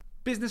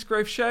Business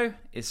Growth Show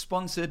is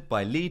sponsored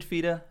by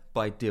Leadfeeder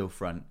by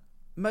Dealfront.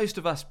 Most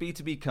of us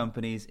B2B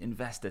companies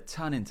invest a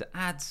ton into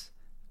ads,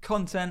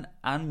 content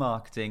and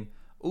marketing,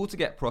 all to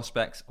get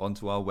prospects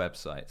onto our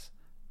websites.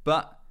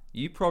 But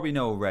you probably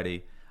know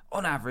already,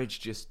 on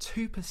average just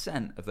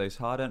 2% of those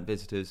hard-earned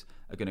visitors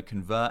are going to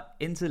convert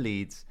into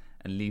leads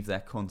and leave their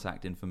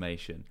contact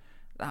information.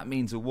 That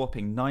means a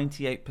whopping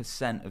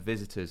 98% of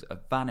visitors are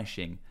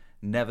vanishing,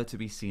 never to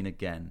be seen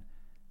again.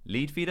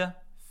 Leadfeeder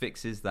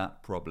fixes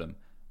that problem.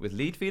 With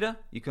Leadfeeder,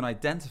 you can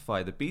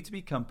identify the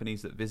B2B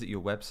companies that visit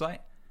your website,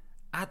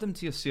 add them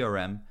to your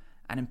CRM,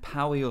 and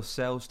empower your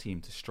sales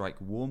team to strike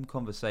warm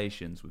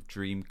conversations with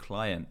dream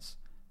clients.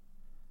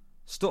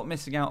 Stop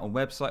missing out on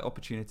website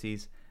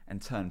opportunities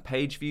and turn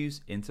page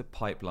views into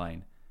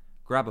pipeline.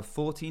 Grab a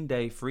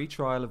 14-day free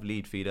trial of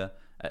Leadfeeder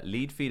at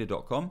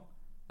leadfeeder.com.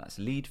 That's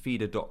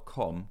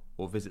leadfeeder.com,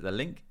 or visit the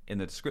link in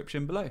the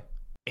description below.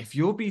 If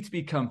your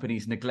B2B company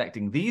is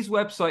neglecting these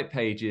website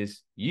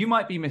pages, you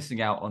might be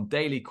missing out on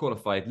daily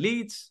qualified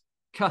leads,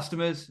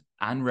 customers,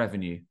 and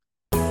revenue.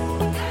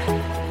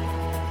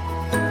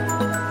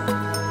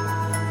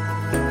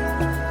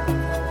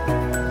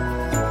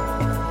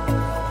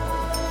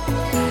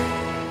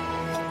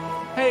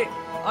 Hey,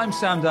 I'm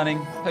Sam Dunning,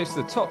 host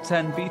of the top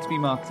 10 B2B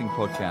marketing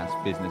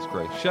podcast, Business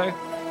Growth Show.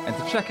 And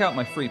to check out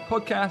my free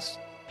podcasts,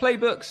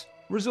 playbooks,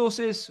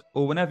 resources,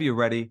 or whenever you're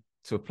ready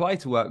to apply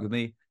to work with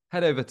me,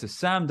 head over to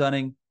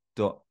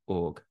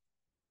samdunning.org.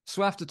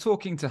 So after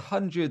talking to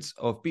hundreds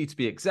of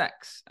B2B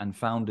execs and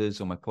founders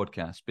on my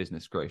podcast,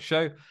 Business Growth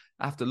Show,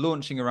 after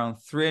launching around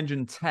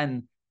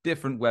 310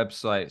 different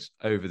websites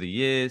over the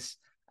years,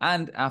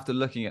 and after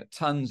looking at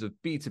tons of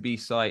B2B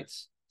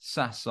sites,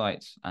 SaaS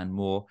sites, and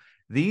more,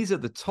 these are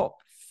the top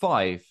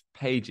 5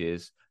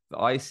 pages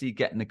that I see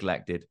get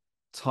neglected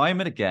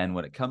time and again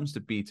when it comes to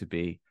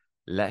B2B.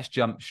 Let's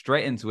jump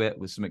straight into it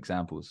with some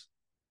examples.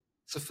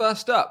 So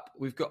first up,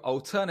 we've got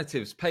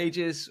alternatives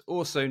pages,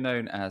 also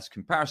known as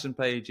comparison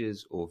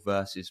pages or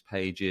versus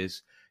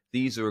pages.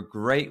 These are a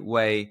great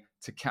way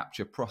to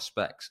capture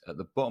prospects at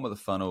the bottom of the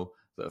funnel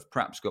that have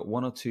perhaps got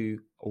 1 or 2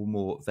 or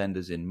more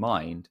vendors in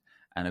mind,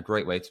 and a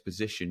great way to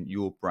position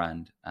your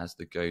brand as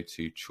the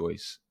go-to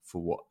choice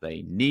for what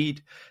they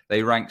need.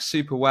 They rank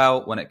super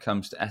well when it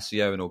comes to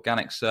SEO and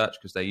organic search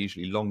because they're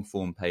usually long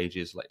form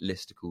pages like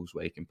listicles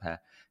where you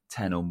compare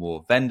 10 or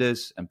more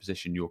vendors and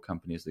position your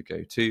company as the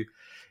go-to.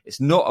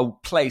 It's not a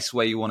place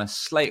where you want to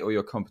slate all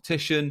your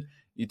competition.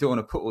 You don't want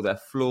to put all their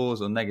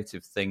flaws or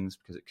negative things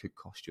because it could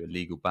cost you a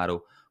legal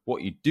battle.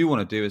 What you do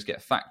want to do is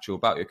get factual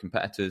about your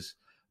competitors,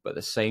 but at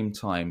the same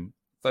time,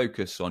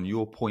 focus on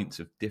your points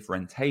of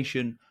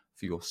differentiation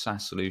for your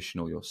SaaS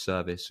solution or your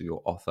service or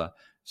your offer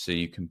so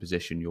you can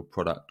position your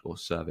product or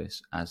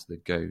service as the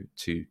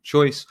go-to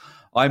choice.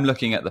 I'm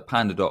looking at the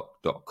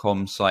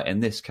pandadoc.com site. In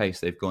this case,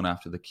 they've gone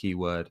after the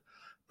keyword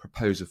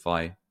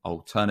Proposify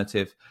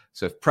alternative.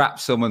 So if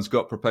perhaps someone's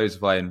got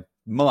Proposify in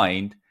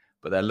mind,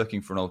 but they're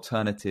looking for an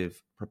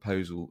alternative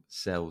proposal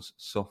sales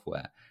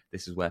software,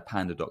 this is where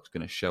PandaDoc's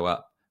going to show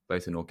up,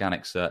 both in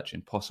organic search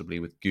and possibly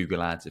with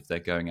Google Ads if they're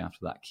going after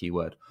that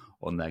keyword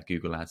on their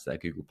Google Ads, their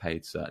Google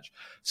paid search.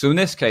 So in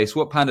this case,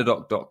 what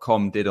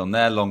pandadoc.com did on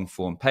their long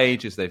form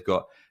page is they've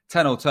got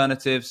 10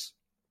 alternatives.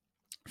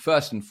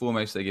 First and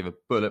foremost, they give a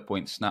bullet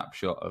point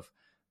snapshot of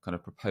kind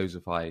of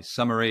Proposify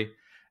summary.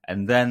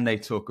 And then they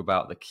talk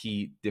about the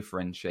key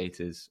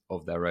differentiators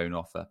of their own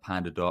offer,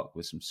 PandaDoc,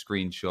 with some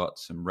screenshots,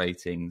 some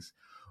ratings,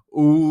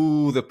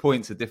 all the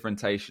points of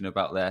differentiation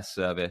about their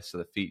service, so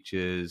the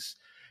features,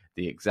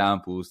 the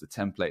examples, the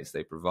templates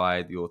they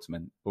provide, the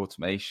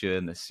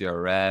automation, the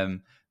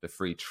CRM, the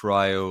free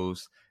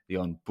trials, the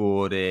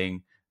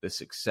onboarding, the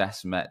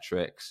success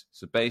metrics.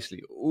 So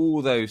basically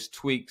all those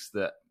tweaks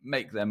that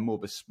make them more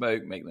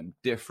bespoke, make them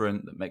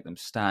different, that make them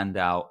stand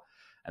out,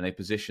 and they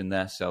position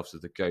themselves as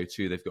the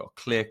go-to. They've got a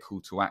clear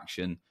call to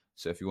action.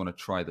 So if you want to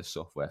try the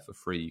software for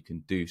free, you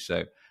can do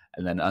so.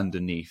 And then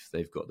underneath,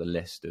 they've got the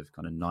list of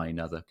kind of 9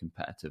 other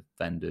competitive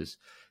vendors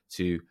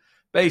to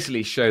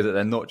basically show that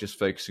they're not just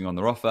focusing on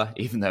their offer,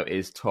 even though it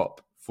is top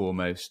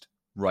foremost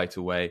right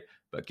away,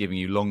 but giving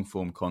you long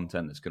form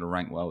content that's going to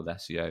rank well with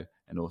SEO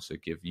and also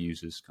give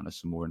users kind of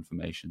some more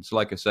information. So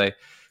like I say,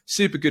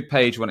 super good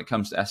page when it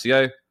comes to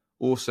SEO,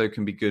 also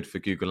can be good for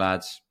Google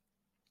Ads.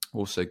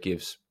 Also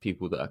gives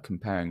people that are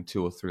comparing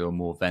 2 or 3 or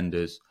more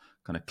vendors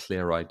kind of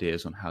clear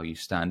ideas on how you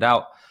stand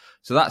out.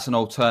 So that's an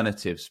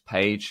alternatives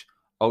page.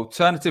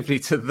 Alternatively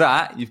to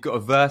that, you've got a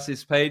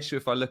versus page. So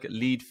if I look at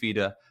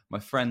Leadfeeder, my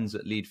friends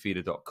at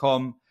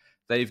leadfeeder.com,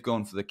 they've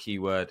gone for the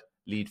keyword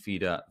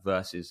Leadfeeder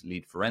versus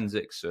lead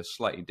forensics. So a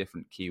slightly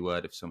different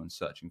keyword if someone's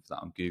searching for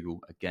that on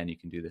Google. Again, you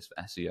can do this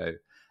for SEO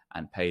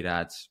and paid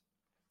ads.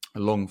 A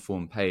long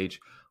form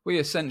page where you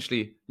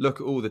essentially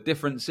look at all the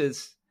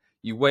differences,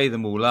 you weigh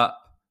them all up.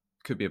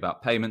 Could be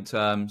about payment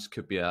terms,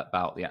 could be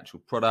about the actual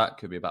product,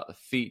 could be about the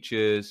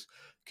features,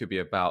 could be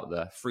about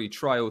the free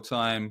trial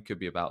time, could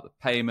be about the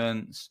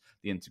payments,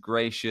 the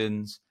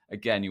integrations.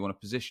 Again, you want to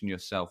position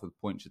yourself with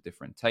points of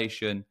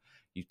differentiation.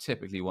 You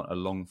typically want a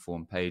long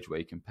form page where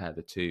you compare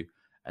the two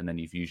And then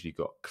you've usually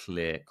got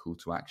clear call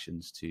to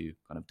actions to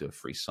kind of do a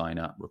free sign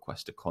up,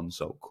 request a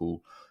consult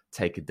call,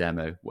 take a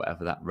demo,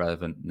 whatever that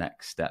relevant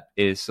next step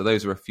is. So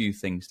those are a few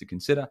things to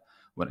consider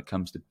when it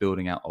comes to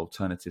building out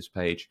alternatives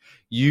page.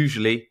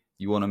 Usually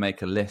you want to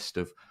make a list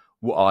of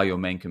what are your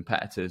main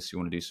competitors. You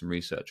want to do some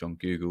research on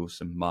Google,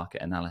 some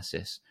market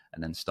analysis,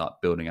 and then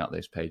start building out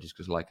those pages.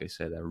 Because like I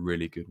say, they're a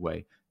really good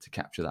way to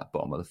capture that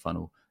bottom of the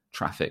funnel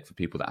traffic for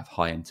people that have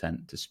high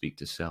intent to speak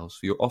to sales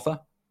for your offer.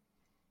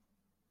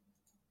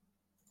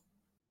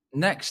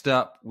 Next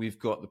up, we've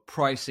got the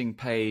pricing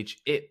page.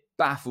 It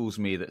baffles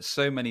me that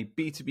so many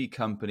B2B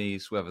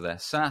companies, whether they're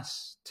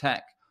SaaS,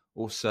 tech,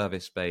 or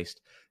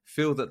service-based,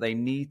 feel that they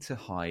need to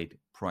hide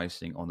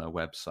pricing on their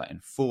website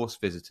and force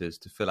visitors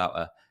to fill out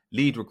a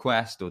lead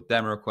request or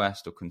demo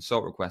request or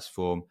consult request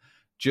form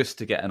just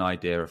to get an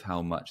idea of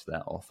how much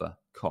their offer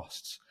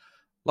costs.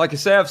 Like I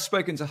say, I've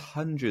spoken to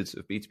hundreds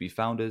of B2B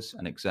founders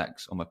and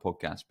execs on my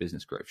podcast,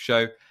 Business Growth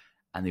Show,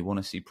 and they want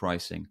to see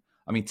pricing.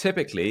 I mean,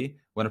 typically,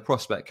 when a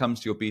prospect comes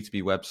to your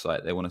B2B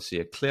website, they want to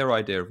see a clear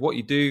idea of what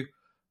you do,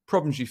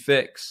 problems you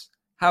fix,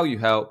 how you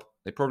help.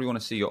 They probably want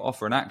to see your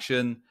offer in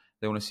action.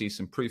 They want to see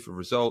some proof of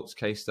results,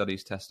 case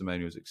studies,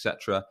 testimonials,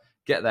 etc.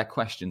 Get their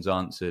questions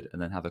answered,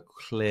 and then have a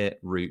clear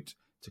route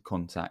to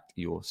contact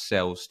your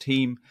sales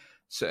team.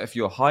 So if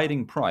you're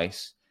hiding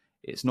price,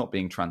 it's not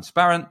being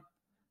transparent.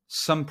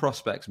 Some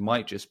prospects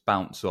might just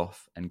bounce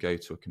off and go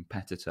to a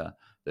competitor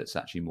that's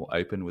actually more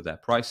open with their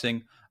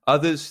pricing.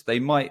 Others, they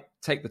might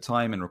take the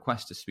time and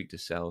request to speak to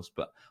sales,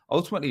 but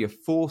ultimately you're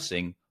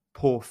forcing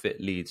poor fit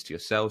leads to your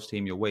sales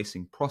team. You're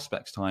wasting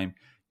prospects' time.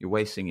 You're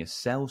wasting your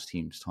sales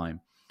team's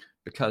time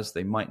because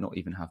they might not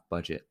even have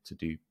budget to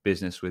do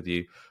business with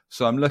you.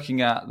 So I'm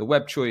looking at the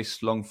Web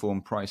Choice long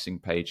form pricing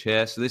page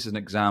here. So this is an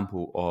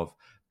example of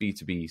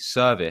B2B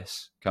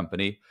service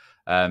company.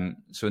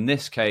 So in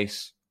this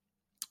case,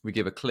 we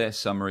give a clear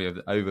summary of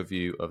the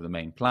overview of the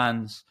main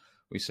plans.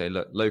 We say,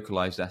 look,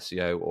 localized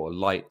SEO or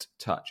light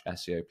touch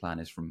SEO plan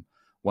is from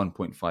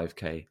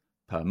 1.5K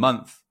per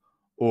month,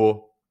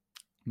 or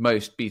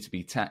most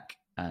B2B tech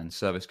and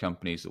service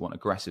companies that want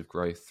aggressive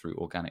growth through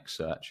organic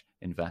search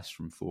invest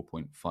from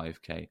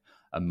 4.5K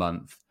a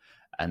month.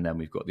 And then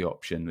we've got the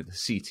option with the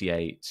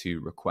CTA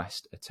to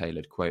request a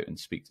tailored quote and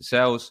speak to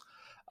sales.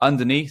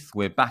 Underneath,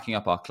 we're backing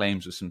up our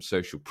claims with some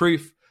social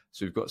proof.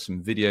 So we've got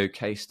some video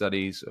case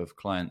studies of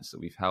clients that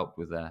we've helped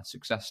with their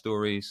success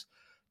stories,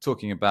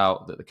 talking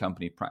about that the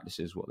company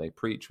practices what they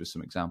preach with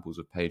some examples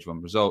of page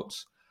one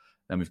results.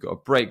 Then we've got a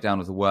breakdown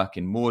of the work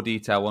in more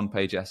detail,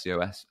 on-page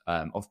SEO,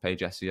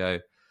 off-page SEO,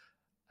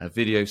 a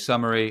video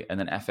summary, and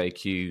then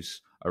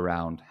FAQs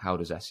around how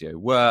does SEO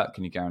work?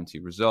 Can you guarantee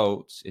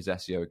results? Is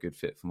SEO a good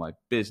fit for my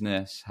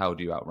business? How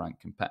do you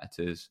outrank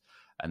competitors?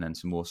 And then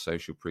some more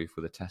social proof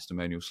with a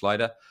testimonial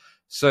slider.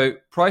 So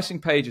pricing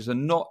pages are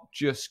not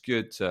just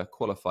good to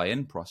qualify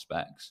in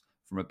prospects.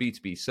 From a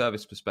B2B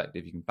service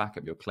perspective, you can back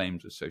up your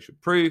claims with social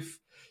proof.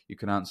 You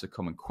can answer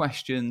common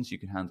questions. You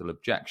can handle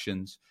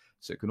objections.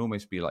 So it can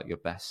almost be like your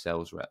best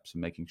sales reps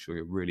and making sure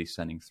you're really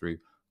sending through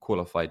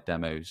qualified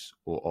demos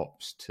or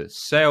ops to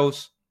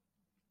sales.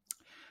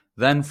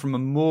 Then from a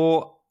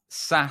more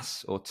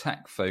SaaS or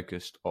tech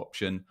focused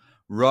option,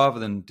 rather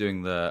than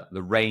doing the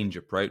range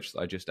approach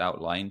that I just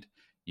outlined,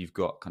 you've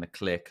got kind of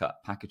clear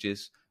cut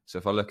packages. So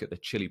if I look at the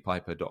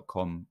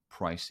chilipiper.com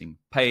pricing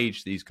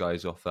page, these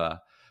guys offer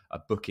a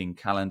booking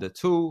calendar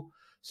tool.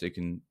 So you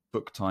can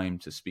book time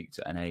to speak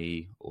to an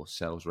AE or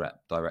sales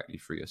rep directly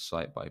through your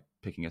site by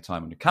picking a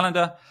time on your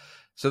calendar.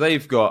 So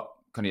they've got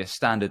kind of your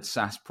standard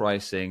SaaS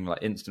pricing,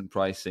 like instant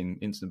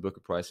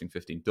booker pricing,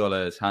 $15,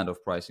 handoff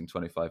pricing,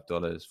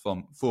 $25,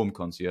 form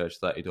concierge,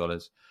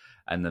 $30.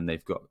 And then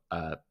they've got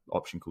an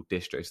option called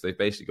distro. So they've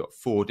basically got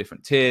 4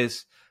 different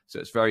tiers. So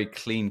it's very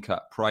clean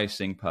cut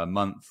pricing per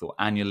month or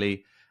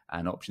annually,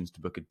 and options to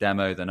book a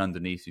demo. Then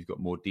underneath, you've got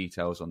more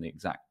details on the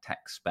exact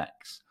tech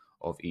specs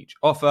of each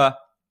offer.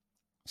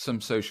 Some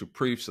social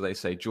proof. So they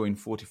say join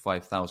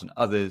 45,000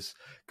 others,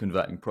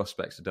 converting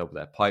prospects to double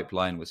their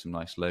pipeline, with some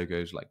nice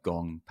logos like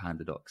Gong,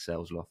 PandaDoc,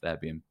 SalesLoft,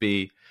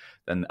 Airbnb.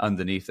 Then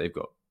underneath, they've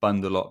got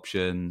bundle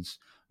options,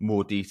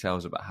 more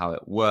details about how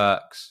it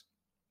works,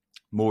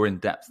 more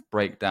in-depth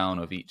breakdown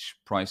of each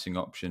pricing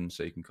option,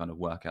 so you can kind of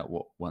work out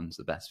what one's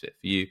the best fit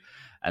for you.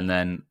 And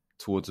then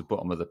towards the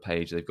bottom of the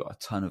page, they've got a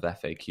ton of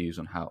FAQs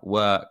on how it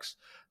works,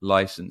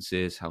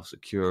 licenses, how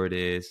secure it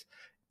is,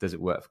 does it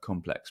work for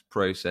complex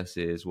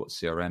processes, what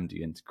CRM do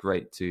you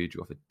integrate to, do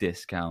you offer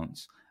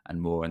discounts,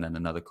 and more. And then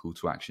another call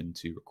to action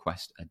to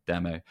request a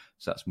demo.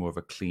 So that's more of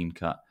a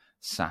clean-cut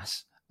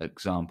SaaS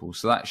example.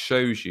 So that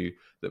shows you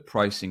that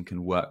pricing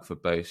can work for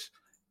both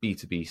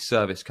B2B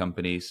service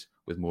companies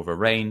with more of a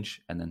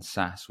range, and then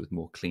SaaS with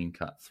more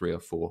clean-cut 3 or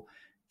 4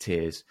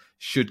 tiers.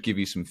 Should give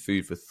you some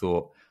food for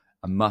thought.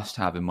 A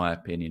must-have, in my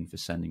opinion, for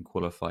sending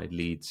qualified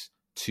leads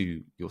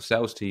to your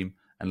sales team,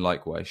 and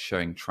likewise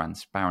showing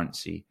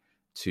transparency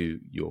to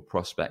your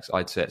prospects.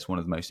 I'd say it's one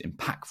of the most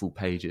impactful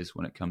pages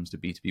when it comes to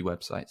B2B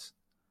websites.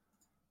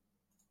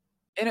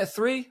 In at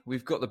 3,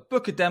 we've got the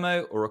book a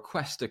demo or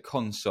request a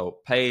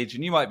consult page.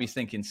 And you might be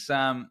thinking,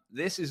 Sam,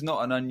 this is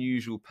not an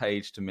unusual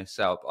page to miss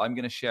out. I'm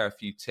going to share a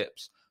few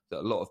tips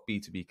that a lot of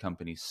B2B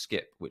companies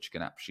skip, which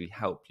can actually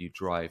help you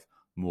drive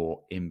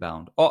more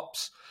inbound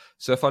ops.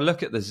 So if I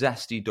look at the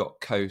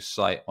zesty.co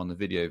site on the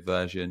video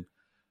version,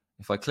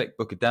 if I click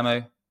book a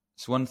demo,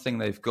 so one thing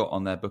they've got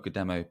on their book a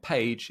demo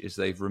page is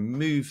they've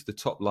removed the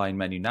top line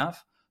menu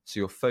nav. So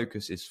your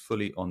focus is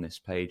fully on this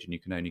page and you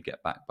can only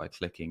get back by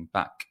clicking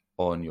back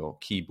on your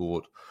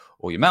keyboard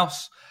or your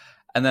mouse.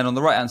 And then on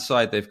the right hand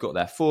side, they've got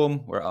their form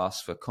where it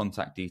asks for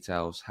contact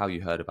details, how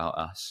you heard about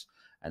us,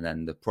 and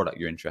then the product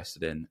you're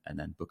interested in, and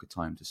then book a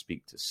time to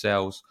speak to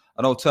sales.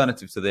 An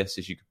alternative to this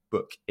is you could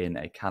book in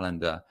a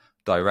calendar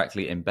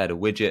directly, embed a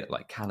widget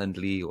like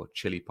Calendly or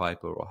Chili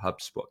Piper or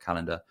HubSpot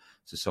calendar,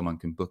 so someone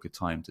can book a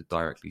time to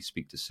directly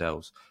speak to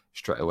sales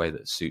straight away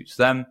that suits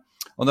them.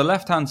 On the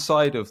left-hand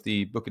side of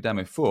the book a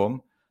demo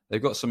form,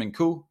 they've got something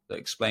cool that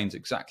explains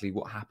exactly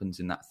what happens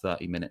in that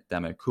 30-minute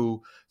demo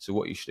call. So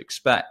what you should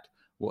expect,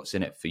 what's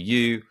in it for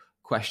you,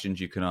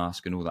 questions you can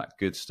ask, and all that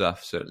good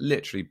stuff. So it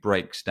literally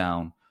breaks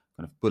down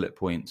kind of bullet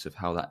points of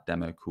how that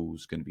demo call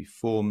is going to be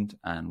formed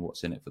and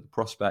what's in it for the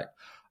prospect.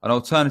 An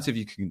alternative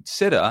you can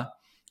consider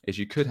is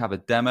you could have a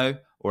demo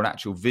or an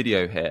actual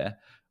video here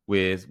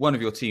with one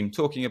of your team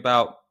talking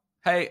about,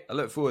 hey, I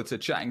look forward to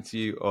chatting to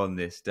you on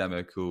this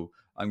demo call.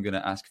 I'm going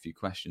to ask a few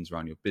questions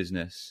around your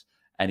business,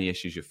 any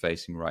issues you're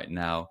facing right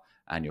now,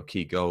 and your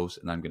key goals.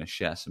 And I'm going to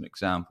share some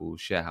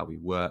examples, share how we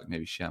work,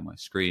 maybe share my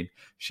screen,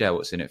 share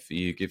what's in it for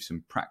you, give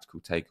some practical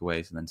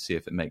takeaways, and then see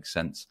if it makes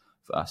sense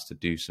for us to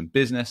do some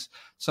business.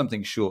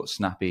 Something short,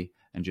 snappy,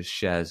 and just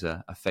shares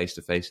a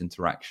face-to-face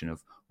interaction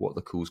of what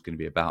the call is going to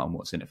be about and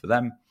what's in it for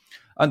them.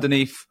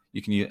 Underneath,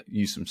 you can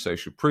use some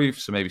social proof,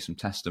 so maybe some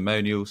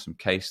testimonials, some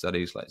case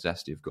studies, like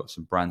Zesty have got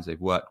some brands they've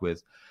worked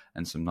with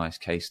and some nice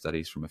case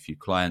studies from a few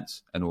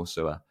clients, and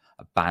also a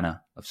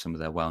banner of some of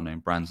their well-known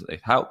brands that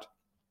they've helped.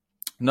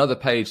 Another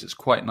page that's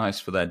quite nice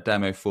for their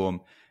demo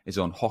form is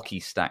on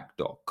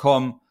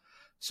hockeystack.com.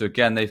 So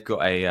again, they've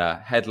got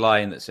a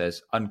headline that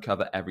says,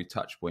 uncover every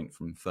touch point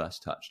from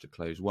first touch to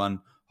close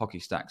one. Hockey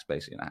Stack's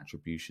basically an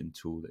attribution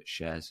tool that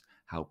shares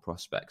how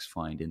prospects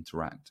find,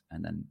 interact,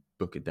 and then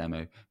book a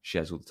demo,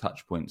 shares all the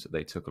touch points that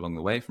they took along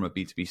the way from a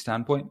B2B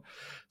standpoint.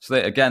 So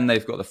they've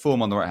got the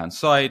form on the right-hand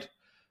side.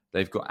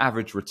 They've got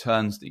average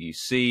returns that you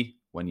see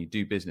when you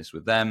do business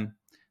with them.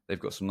 They've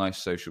got some nice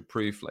social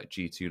proof like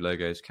G2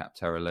 logos,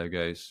 Capterra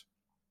logos.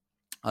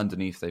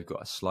 Underneath, they've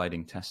got a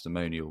sliding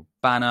testimonial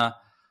banner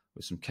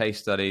with some case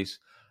studies.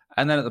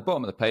 And then at the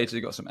bottom of the page,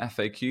 they've got some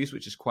FAQs,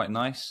 which is quite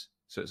nice.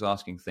 So it's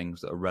asking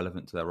things that are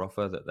relevant to their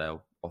offer that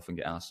they'll often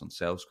get asked on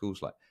sales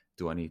calls, like,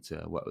 do I need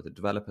to work with a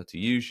developer to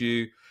use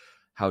you?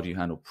 How do you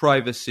handle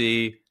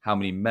privacy? How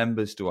many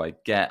members do I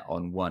get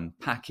on one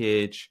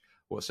package?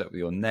 What's up with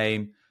your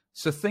name?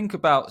 So think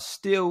about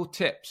steal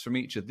tips from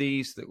each of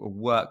these that will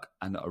work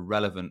and that are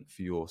relevant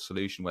for your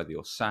solution, whether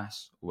you're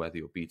SaaS or whether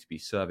you're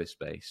B2B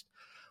service-based.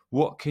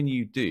 What can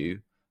you do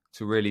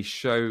to really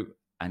show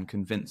and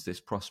convince this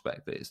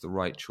prospect that it's the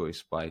right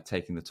choice by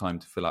taking the time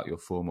to fill out your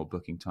form or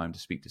booking time to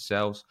speak to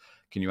sales?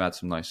 Can you add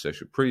some nice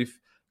social proof?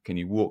 Can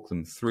you walk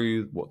them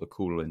through what the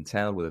call will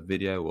entail with a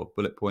video or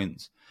bullet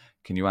points?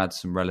 Can you add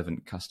some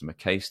relevant customer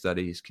case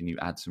studies? Can you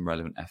add some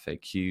relevant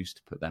FAQs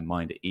to put their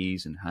mind at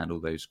ease and handle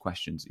those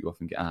questions that you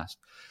often get asked?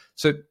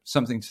 So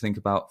something to think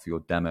about for your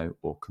demo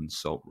or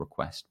consult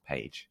request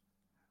page.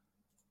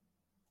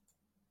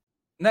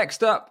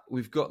 Next up,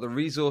 we've got the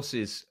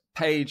resources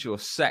page or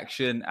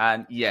section.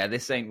 And yeah,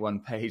 this ain't one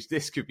page.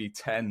 This could be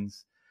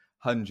tens,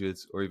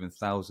 hundreds, or even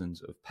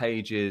thousands of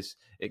pages.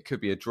 It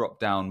could be a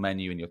drop-down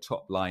menu in your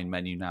top line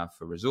menu now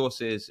for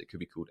resources. It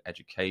could be called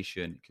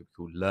education. It could be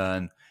called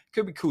learn. It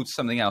could be called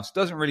something else.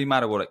 Doesn't really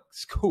matter what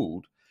it's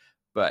called,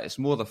 but it's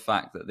more the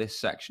fact that this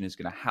section is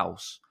going to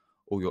house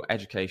all your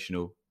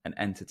educational and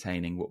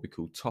entertaining, what we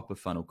call top of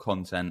funnel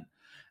content.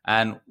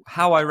 And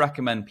how I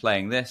recommend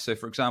playing this. So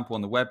for example,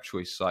 on the web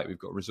choice site, we've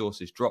got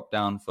resources drop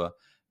down for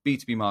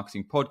B2B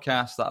marketing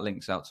podcast. That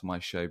links out to my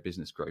show,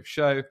 Business Growth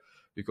Show.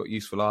 We've got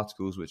useful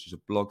articles, which is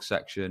a blog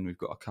section. We've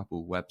got a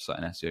couple website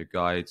and SEO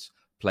guides,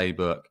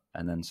 playbook,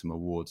 and then some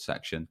awards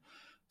section.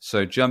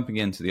 So jumping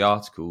into the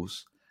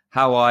articles,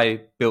 how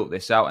I built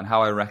this out and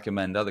how I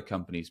recommend other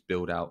companies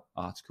build out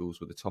articles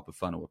with a top of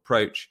funnel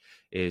approach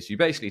is you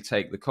basically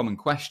take the common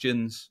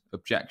questions,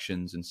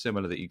 objections, and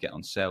similar that you get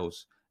on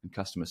sales and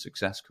customer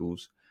success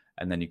calls,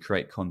 and then you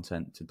create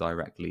content to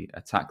directly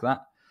attack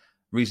that.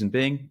 Reason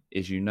being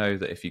is you know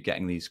that if you're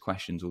getting these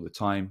questions all the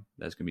time,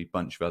 there's going to be a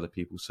bunch of other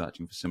people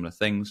searching for similar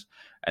things.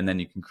 And then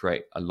you can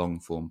create a long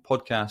form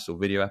podcast or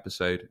video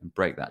episode and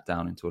break that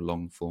down into a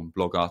long form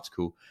blog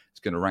article.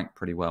 It's going to rank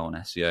pretty well on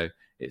SEO.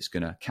 It's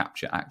going to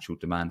capture actual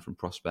demand from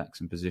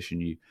prospects and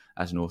position you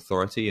as an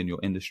authority in your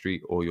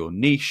industry or your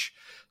niche.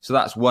 So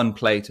that's one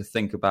play to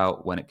think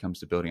about when it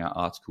comes to building out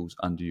articles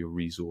under your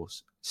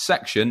resource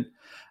section.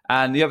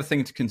 And the other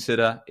thing to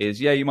consider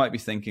is, you might be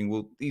thinking,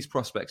 well, these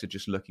prospects are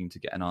just looking to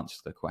get an answer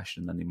to their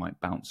question, then they might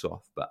bounce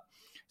off. But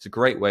It's a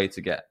great way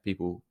to get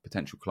people,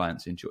 potential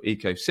clients, into your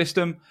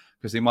ecosystem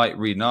because they might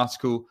read an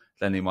article,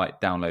 then they might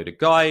download a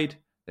guide,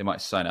 they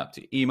might sign up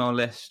to your email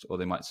list, or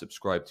they might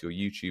subscribe to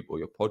your YouTube or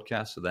your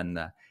podcast. So then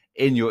they're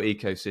in your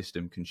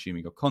ecosystem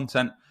consuming your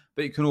content.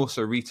 But you can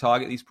also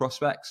retarget these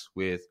prospects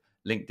with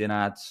LinkedIn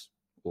ads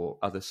or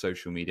other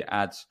social media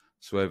ads.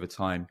 So over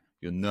time,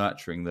 you're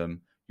nurturing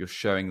them. You're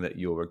showing that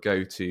you're a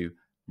go-to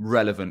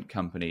relevant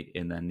company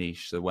in their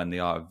niche. So when they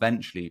are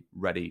eventually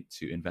ready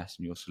to invest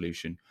in your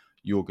solution,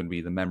 you're going to be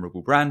the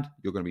memorable brand.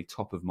 You're going to be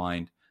top of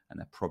mind, and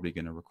they're probably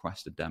going to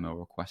request a demo or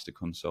request a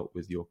consult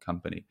with your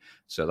company.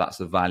 So that's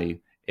the value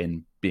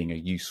in being a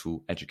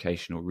useful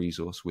educational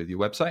resource with your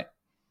website.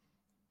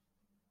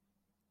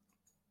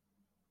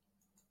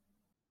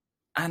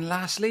 And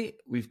lastly,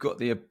 we've got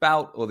the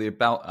About or the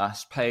About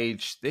Us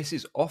page. This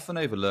is often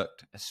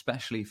overlooked,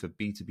 especially for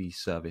B2B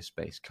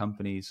service-based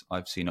companies.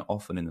 I've seen it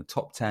often in the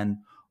top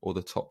 10 or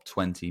the top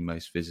 20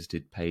 most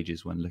visited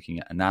pages when looking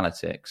at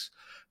analytics.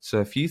 So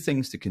a few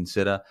things to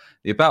consider.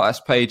 The About Us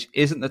page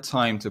isn't the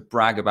time to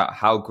brag about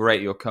how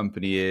great your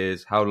company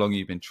is, how long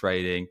you've been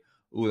trading,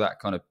 all that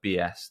kind of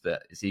BS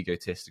that is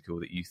egotistical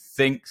that you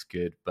think's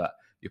good, but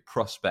your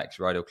prospects,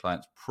 your ideal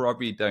clients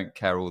probably don't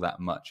care all that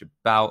much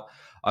about.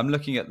 I'm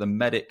looking at the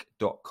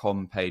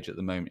medic.com page at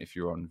the moment. If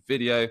you're on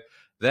video,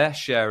 they're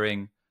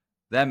sharing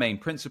their main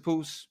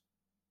principles.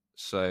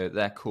 So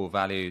their core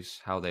values,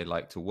 how they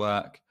like to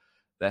work.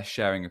 They're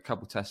sharing a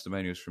couple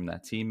testimonials from their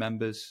team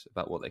members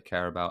about what they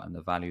care about and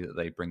the value that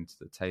they bring to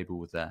the table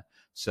with their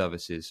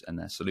services and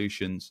their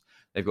solutions.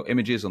 They've got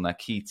images on their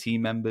key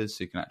team members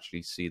so you can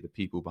actually see the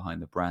people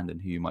behind the brand and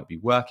who you might be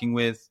working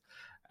with.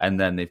 And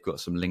then they've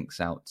got some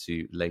links out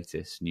to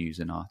latest news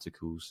and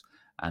articles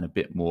and a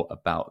bit more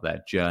about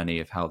their journey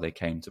of how they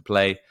came to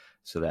play.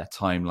 So their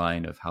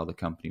timeline of how the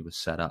company was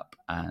set up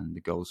and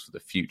the goals for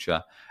the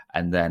future.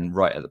 And then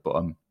right at the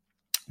bottom,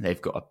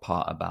 they've got a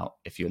part about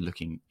if you're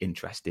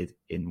interested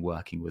in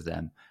working with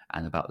them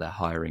and about their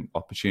hiring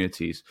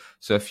opportunities.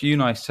 So a few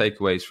nice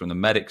takeaways from the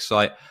Medic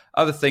site.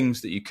 Other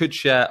things that you could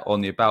share on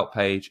the About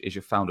page is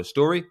your founder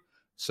story.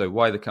 So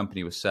why the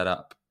company was set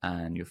up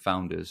and your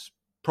founders'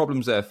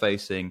 problems they're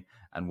facing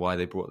and why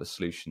they brought the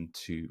solution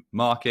to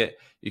market.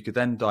 You could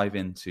then dive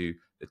into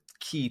the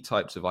key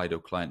types of ideal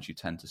clients you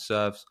tend to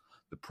serve,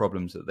 the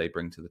problems that they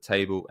bring to the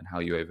table and how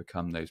you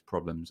overcome those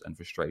problems and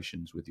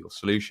frustrations with your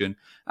solution.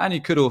 And you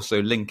could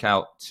also link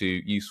out to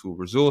useful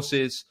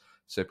resources.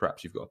 So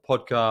perhaps you've got a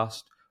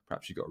podcast,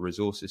 perhaps you've got a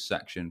resources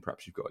section,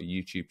 perhaps you've got a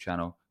YouTube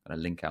channel, and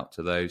a link out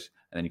to those.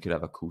 And then you could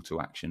have a call to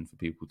action for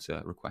people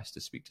to request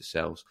to speak to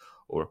sales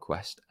or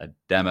request a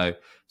demo.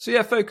 So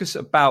yeah, focus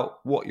about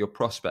what your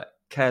prospect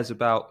cares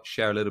about,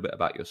 share a little bit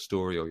about your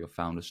story or your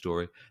founder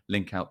story,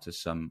 link out to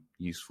some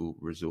useful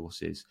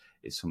resources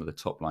is some of the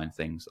top line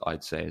things that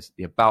I'd say. Is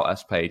the About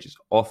Us page is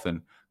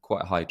often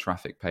quite a high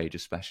traffic page,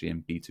 especially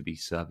in B2B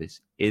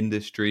service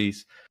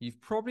industries.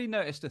 You've probably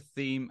noticed a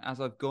theme as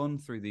I've gone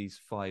through these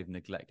 5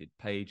 neglected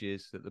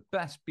pages that the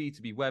best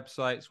B2B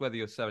websites, whether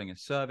you're selling a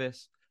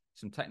service,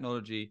 some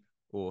technology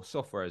or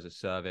software as a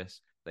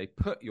service, they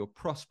put your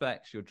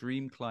prospects, your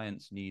dream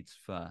clients' needs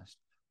first.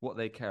 What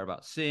they care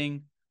about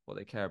seeing, what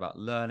they care about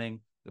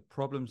learning, the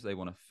problems they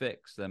want to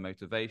fix, their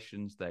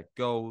motivations, their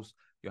goals.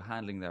 You're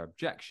handling their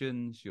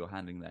objections, you're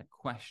handling their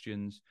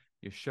questions,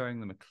 you're showing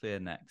them a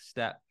clear next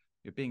step.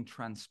 You're being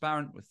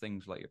transparent with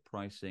things like your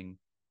pricing,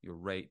 your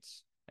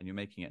rates, and you're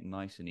making it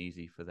nice and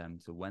easy for them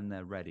to, when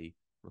they're ready,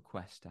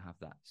 request to have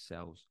that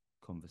sales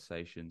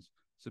conversations.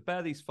 So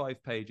bear these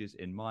 5 pages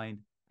in mind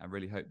and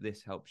really hope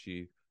this helps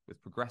you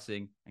with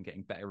progressing and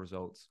getting better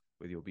results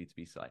with your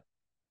B2B site.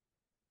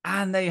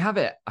 And there you have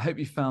it. I hope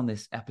you found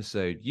this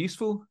episode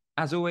useful.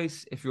 As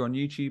always, if you're on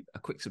YouTube, a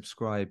quick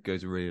subscribe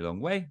goes a really long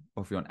way.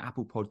 Or if you're on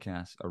Apple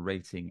Podcasts, a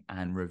rating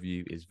and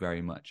review is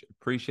very much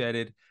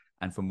appreciated.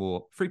 And for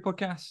more free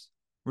podcasts,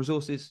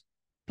 resources,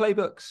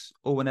 playbooks,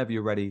 or whenever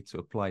you're ready to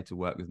apply to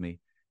work with me,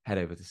 head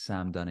over to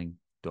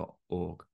samdunning.org.